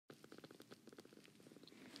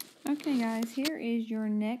Okay guys, here is your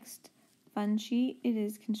next fun sheet. It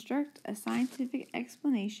is construct a scientific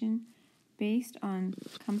explanation based on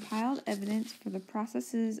compiled evidence for the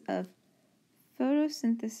processes of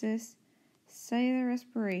photosynthesis, cellular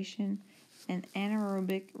respiration, and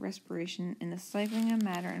anaerobic respiration in the cycling of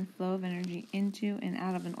matter and flow of energy into and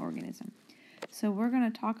out of an organism. So we're going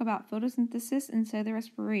to talk about photosynthesis and cellular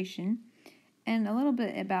respiration and a little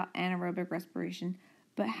bit about anaerobic respiration,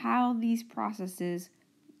 but how these processes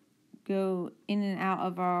go in and out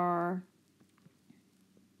of our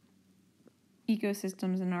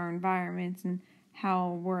ecosystems and our environments and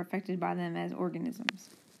how we're affected by them as organisms.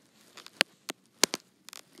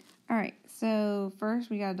 Alright, so first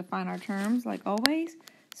we got to define our terms like always.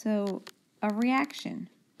 So a reaction.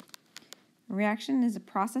 A reaction is a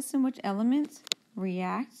process in which elements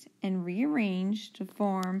react and rearrange to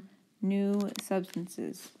form new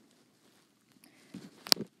substances.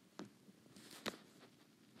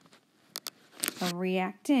 A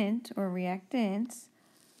reactant or reactants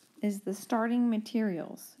is the starting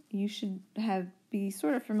materials. You should be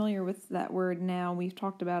sort of familiar with that word now. We've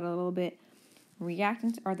talked about it a little bit.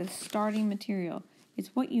 Reactants are the starting material. It's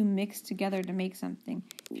what you mix together to make something.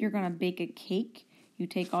 If you're going to bake a cake, you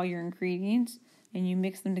take all your ingredients and you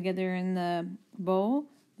mix them together in the bowl.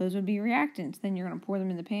 Those would be reactants. Then you're going to pour them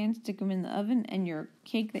in the pan, stick them in the oven, and your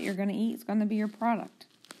cake that you're going to eat is going to be your product.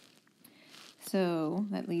 So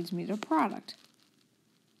that leads me to product.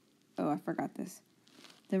 Oh, I forgot this.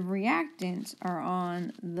 The reactants are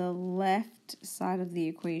on the left side of the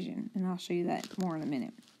equation, and I'll show you that more in a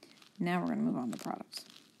minute. Now we're going to move on to products.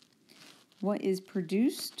 What is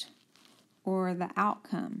produced or the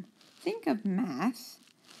outcome? Think of math.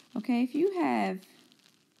 Okay, if you have...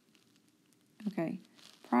 Okay,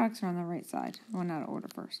 products are on the right side. I went out of order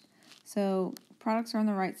first. So products are on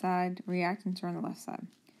the right side, reactants are on the left side.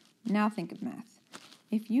 Now think of math.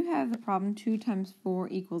 If you have the problem 2 times 4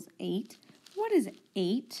 equals 8, what is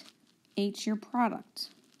 8? 8's your product.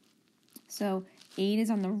 So 8 is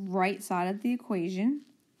on the right side of the equation,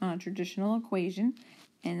 on a traditional equation,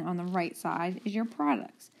 and on the right side is your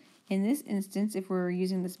products. In this instance, if we're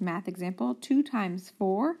using this math example, 2 times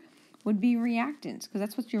 4 would be reactants, because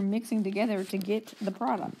that's what you're mixing together to get the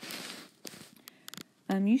product.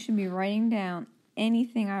 You should be writing down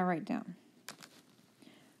anything I write down.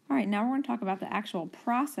 All right, now we're going to talk about the actual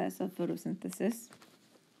process of photosynthesis.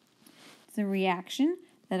 It's a reaction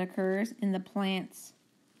that occurs in the plant's...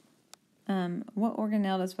 what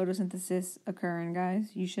organelle does photosynthesis occur in, guys?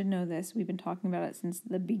 You should know this. We've been talking about it since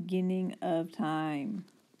the beginning of time.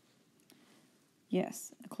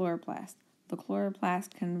 Yes, a chloroplast. The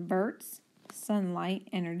chloroplast converts sunlight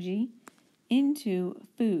energy into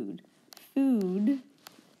food. Food,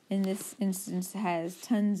 in this instance, has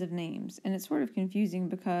tons of names, and it's sort of confusing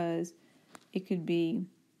because it could be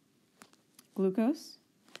glucose,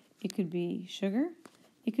 it could be sugar,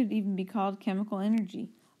 it could even be called chemical energy.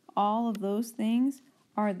 All of those things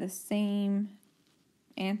are the same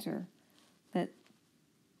answer, that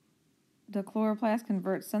the chloroplast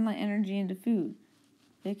converts sunlight energy into food.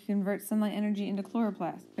 It converts sunlight energy into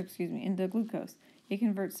into glucose. It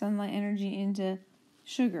converts sunlight energy into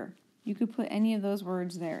sugar. You could put any of those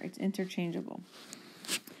words there. It's interchangeable.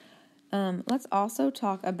 Let's also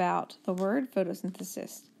talk about the word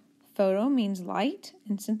photosynthesis. Photo means light,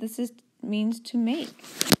 and synthesis means to make.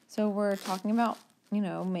 So we're talking about,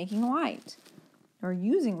 making light or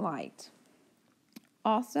using light.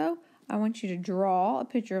 Also, I want you to draw a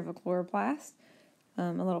picture of a chloroplast,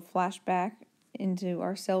 a little flashback into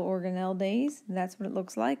our cell organelle days. That's what it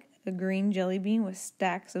looks like, a green jelly bean with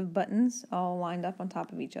stacks of buttons all lined up on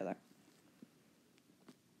top of each other.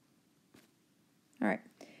 All right,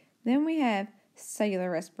 then we have cellular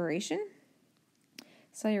respiration.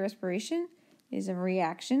 Cellular respiration is a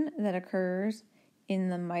reaction that occurs in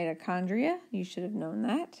the mitochondria, you should have known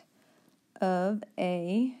that, of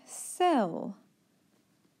a cell.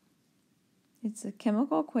 It's a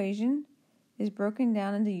chemical equation, is broken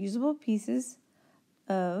down into usable pieces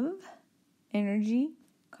of energy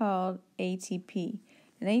called ATP.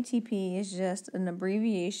 And ATP is just an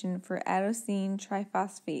abbreviation for adenosine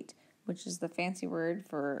triphosphate, which is the fancy word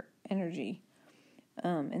for energy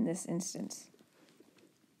in this instance.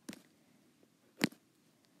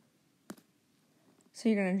 So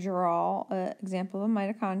you're going to draw an example of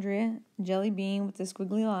mitochondria, jelly bean with the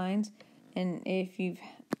squiggly lines, and if you've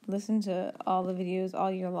listened to all the videos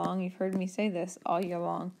all year long, you've heard me say this all year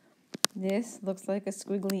long. This looks like a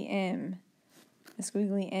squiggly M. A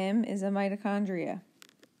squiggly M is a mitochondria.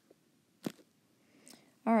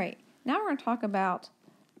 All right, now we're going to talk about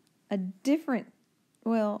an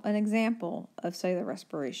example of cellular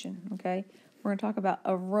respiration, okay? we're going to talk about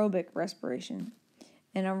aerobic respiration.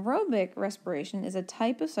 An aerobic respiration is a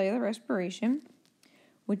type of cellular respiration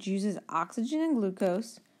which uses oxygen and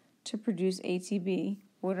glucose to produce ATP,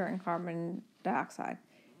 water and carbon dioxide.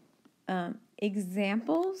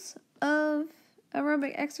 Examples of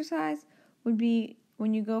aerobic exercise would be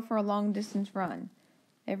when you go for a long distance run.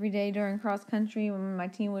 Every day during cross country, when my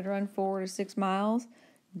team would run 4 to 6 miles,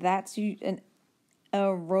 that's an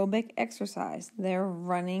aerobic exercise. They're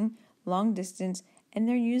running long distance and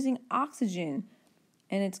they're using oxygen,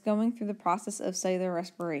 and it's going through the process of cellular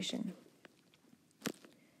respiration.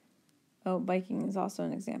 Oh, biking is also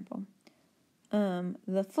an example.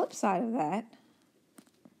 The flip side of that,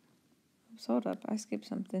 oops, hold up, I skipped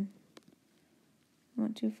something. I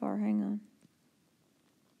went too far, hang on.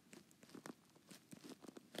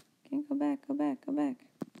 Okay, go back.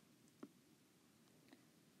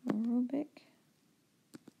 Aerobic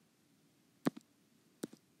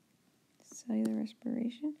cellular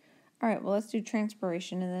respiration. All right, well, let's do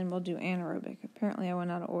transpiration, and then we'll do anaerobic. Apparently, I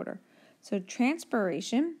went out of order. So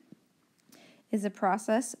transpiration is a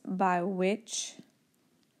process by which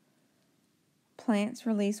plants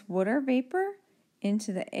release water vapor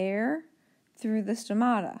into the air through the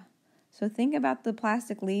stomata. So think about the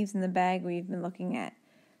plastic leaves in the bag we've been looking at.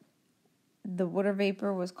 The water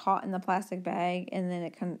vapor was caught in the plastic bag, and then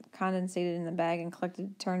it condensated in the bag and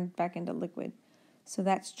turned back into liquid. So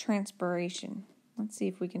that's transpiration. Let's see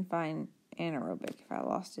if we can find anaerobic, if I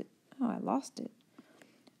lost it. Oh, I lost it.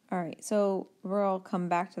 All right, so we'll come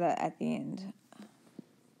back to that at the end.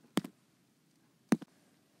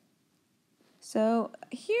 So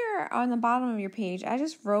here on the bottom of your page, I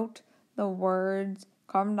just wrote the words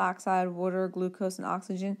carbon dioxide, water, glucose, and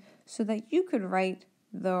oxygen so that you could write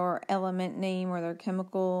their element name or their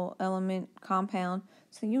chemical element compound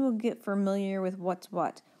so you will get familiar with what's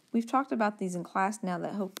what. We've talked about these in class now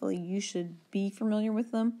that hopefully you should be familiar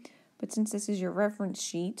with them, but since this is your reference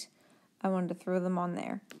sheet, I wanted to throw them on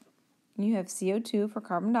there. You have CO2 for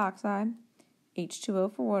carbon dioxide,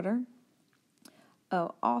 H2O for water.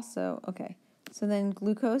 Oh, also, okay. So then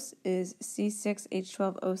glucose is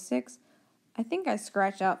C6H12O6. I think I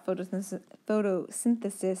scratched out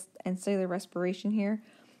photosynthesis and cellular respiration here,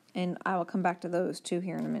 and I will come back to those too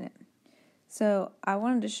here in a minute. So I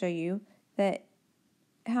wanted to show you that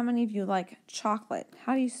how many of you like chocolate?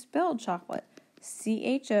 How do you spell chocolate?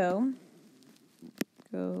 C-H-O,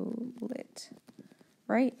 go-lit,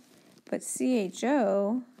 right? But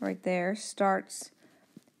C-H-O right there starts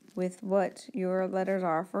with what your letters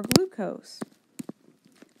are for glucose.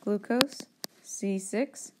 Glucose,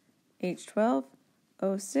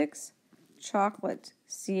 C6H12O6, chocolate,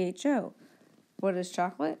 CHO. What is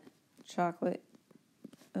chocolate? Chocolate,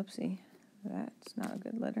 oopsie, that's not a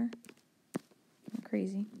good letter. I'm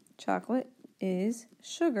crazy. Chocolate is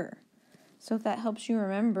sugar. So if that helps you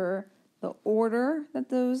remember the order that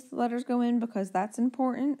those letters go in, because that's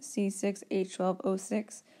important,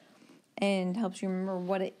 C6H12O6, and helps you remember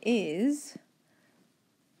what it is,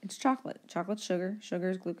 it's chocolate. Chocolate's sugar. Sugar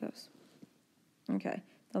is glucose. Okay.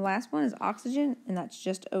 The last one is oxygen, and that's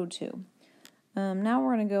just O2. Now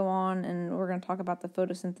we're going to go on, and we're going to talk about the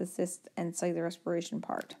photosynthesis and cellular respiration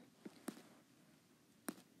part.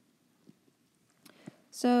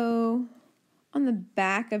 So on the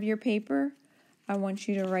back of your paper, I want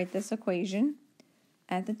you to write this equation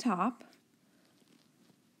at the top.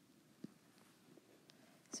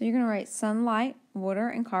 So you're going to write sunlight, water,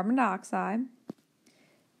 and carbon dioxide.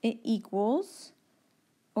 It equals,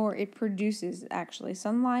 or it produces, actually.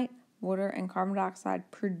 Sunlight, water, and carbon dioxide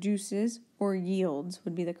produces, or yields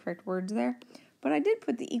would be the correct words there. But I did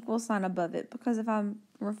put the equal sign above it because if I'm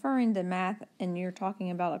referring to math and you're talking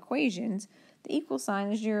about equations, the equal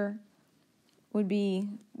sign is would be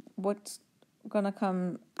what's going to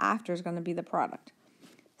come after is going to be the product.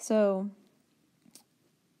 So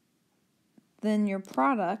then your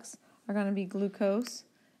products are going to be glucose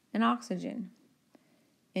and oxygen.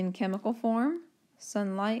 In chemical form,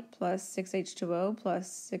 sunlight plus 6H2O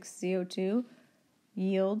plus 6CO2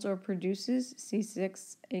 yields or produces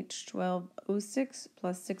C6H12O6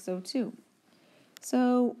 plus 6O2.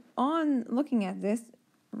 So on looking at this,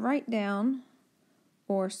 write down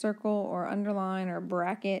or circle or underline or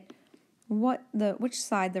bracket which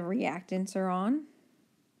side the reactants are on.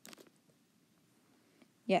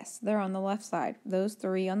 Yes, they're on the left side. Those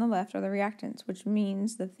three on the left are the reactants, which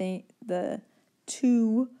means the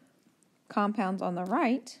two compounds on the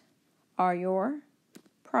right are your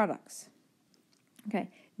products. Okay,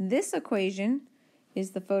 this equation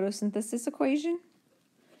is the photosynthesis equation.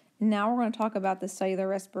 Now we're going to talk about the cellular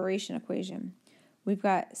respiration equation. We've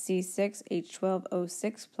got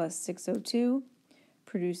C6H12O6 plus 6O2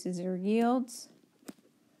 produces or yields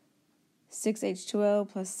 6H2O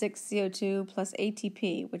plus 6CO2 plus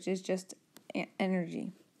ATP, which is just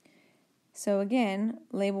energy. So again,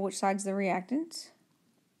 label which side's the reactant.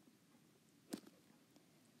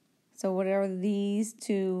 So what are these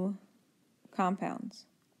two compounds?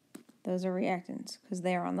 Those are reactants because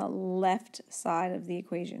they are on the left side of the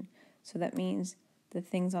equation. So that means the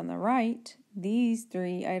things on the right, these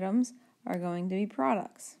three items, are going to be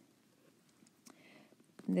products.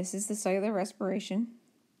 This is the cellular respiration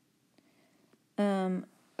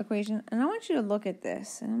equation. And I want you to look at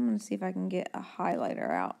this. And I'm going to see if I can get a highlighter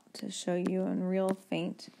out to show you in real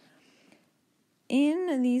faint.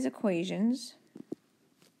 In these equations,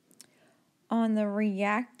 on the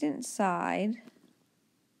reactant side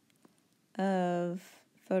of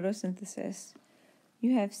photosynthesis,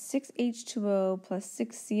 you have 6H2O plus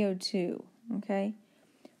 6CO2, okay?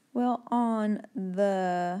 Well, on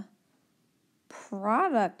the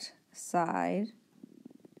product side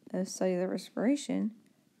of cellular respiration,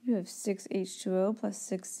 you have 6H2O plus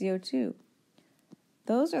 6CO2.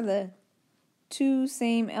 Those are the two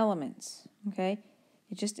same elements, okay?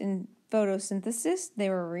 It's just in photosynthesis, they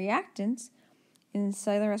were reactants. In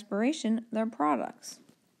cellular respiration, they're products.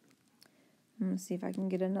 I'm going to see if I can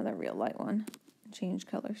get another real light one. Change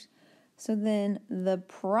colors. So then the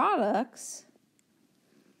products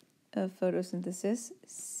of photosynthesis,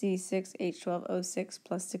 C6H12O6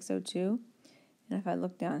 plus 6O2, and if I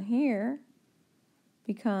look down here,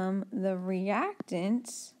 become the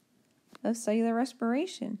reactants of cellular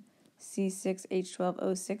respiration.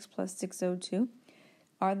 C6H12O6 plus 6O2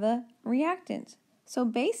 are the reactants. So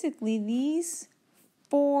basically these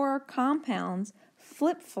four compounds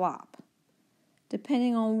flip-flop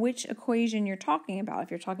depending on which equation you're talking about,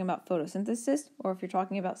 if you're talking about photosynthesis or if you're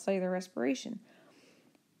talking about cellular respiration.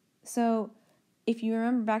 So if you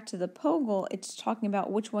remember back to the POGL, it's talking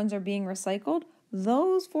about which ones are being recycled.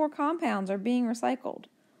 Those four compounds are being recycled.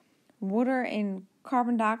 Water and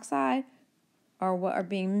carbon dioxide are what are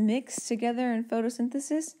being mixed together in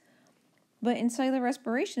photosynthesis, but in cellular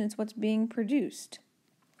respiration, it's what's being produced.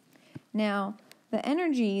 Now, the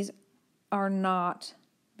energies are not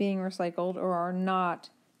being recycled or are not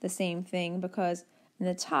the same thing because in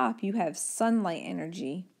the top you have sunlight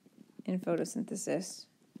energy in photosynthesis,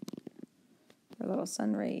 or little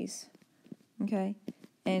sun rays, okay?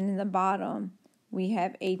 And in the bottom we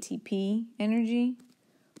have ATP energy,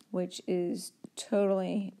 which is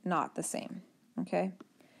totally not the same, okay?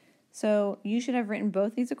 So you should have written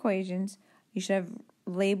both these equations. You should have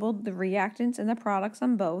labeled the reactants and the products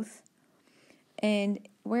on both. And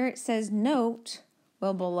where it says note,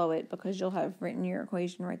 well below it, because you'll have written your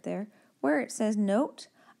equation right there, where it says note,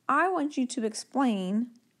 I want you to explain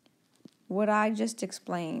what I just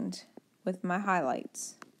explained with my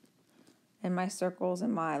highlights and my circles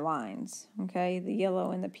and my lines, okay? The yellow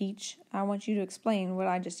and the peach. I want you to explain what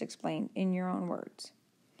I just explained in your own words.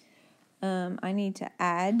 I need to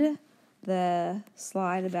add the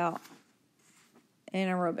slide about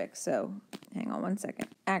anaerobic, so hang on one second.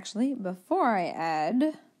 Actually, before I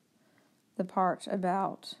add the part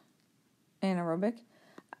about anaerobic,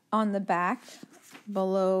 on the back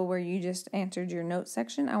below where you just answered your note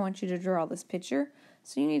section, I want you to draw this picture.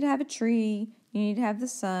 So you need to have a tree, you need to have the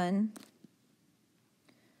sun,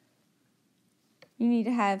 you need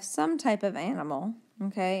to have some type of animal,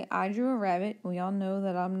 okay? I drew a rabbit. We all know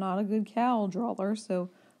that I'm not a good cow drawer, so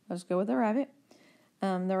let's go with the rabbit.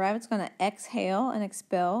 The rabbit's going to exhale and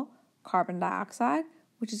expel carbon dioxide,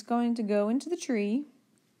 which is going to go into the tree.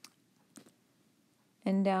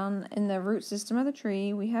 And down in the root system of the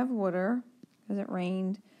tree, we have water, because it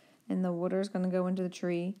rained, and the water is going to go into the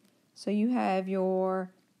tree. So you have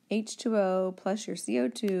your H2O plus your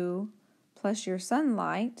CO2 plus your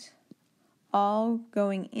sunlight all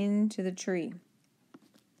going into the tree.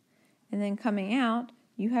 And then coming out,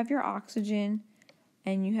 you have your oxygen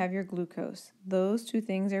and you have your glucose. Those two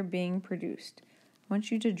things are being produced. I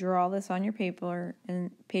want you to draw this on your paper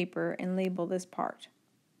and label this part.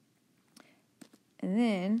 And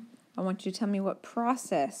then I want you to tell me what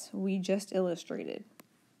process we just illustrated.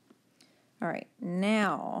 All right,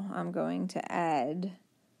 now I'm going to add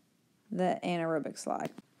the anaerobic slide.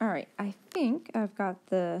 All right, I think I've got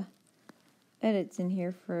the edits in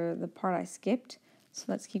here for the part I skipped. So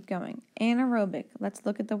let's keep going. Anaerobic. Let's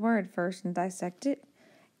look at the word first and dissect it.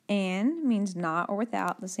 An means not or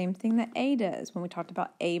without, the same thing that a does. When we talked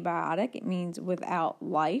about abiotic, it means without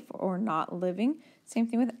life or not living. Same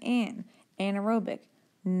thing with an. Anaerobic,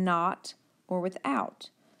 not or without.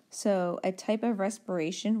 So a type of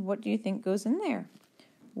respiration, what do you think goes in there?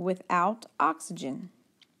 Without oxygen.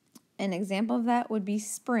 An example of that would be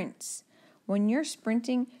sprints, When you're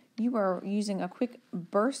sprinting, you are using a quick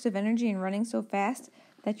burst of energy and running so fast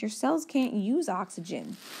that your cells can't use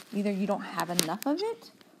oxygen. Either you don't have enough of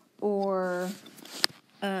it, or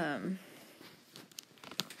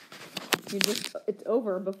it's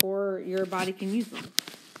over before your body can use them.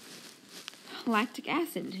 Lactic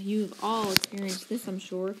acid. You've all experienced this, I'm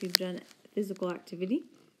sure, if you've done physical activity.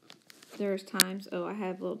 There's times, I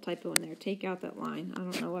have a little typo in there. Take out that line. I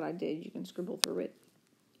don't know what I did. You can scribble through it.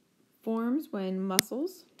 Forms when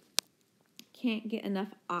muscles can't get enough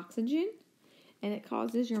oxygen, and it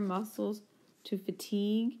causes your muscles to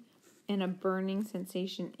fatigue and a burning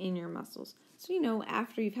sensation in your muscles. So,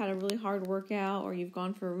 after you've had a really hard workout, or you've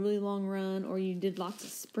gone for a really long run, or you did lots of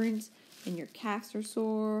sprints and your calves are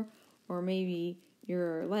sore, or maybe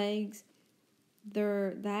your legs,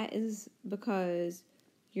 that is because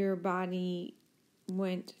your body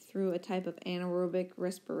went through a type of anaerobic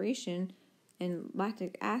respiration, and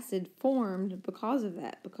lactic acid formed because of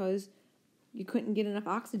that, because you couldn't get enough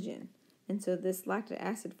oxygen. And so this lactic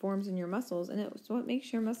acid forms in your muscles, and it's what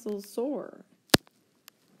makes your muscles sore.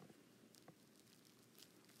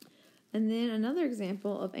 And then another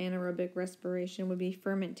example of anaerobic respiration would be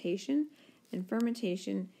fermentation. And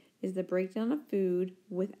fermentation is the breakdown of food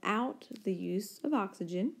without the use of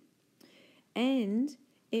oxygen, and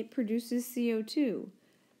it produces CO2.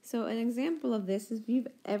 So an example of this is if you've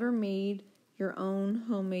ever made your own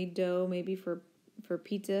homemade dough, maybe for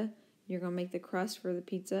pizza. You're going to make the crust for the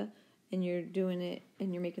pizza, and you're doing it,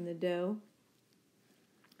 and you're making the dough.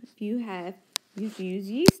 You have to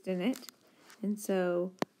use yeast in it, and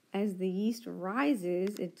so as the yeast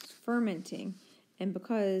rises, it's fermenting. And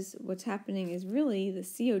because what's happening is really the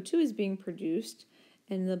CO2 is being produced,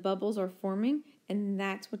 and the bubbles are forming, and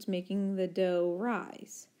that's what's making the dough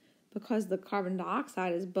rise. Because the carbon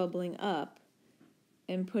dioxide is bubbling up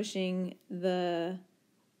and pushing the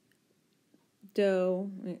dough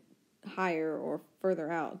higher or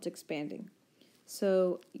further out. It's expanding.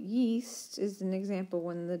 So yeast is an example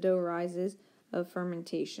when the dough rises of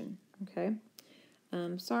fermentation. Okay.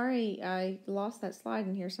 Sorry I lost that slide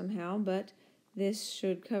in here somehow, but this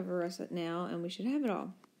should cover us now, and we should have it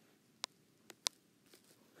all.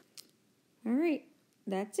 All right.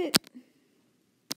 That's it.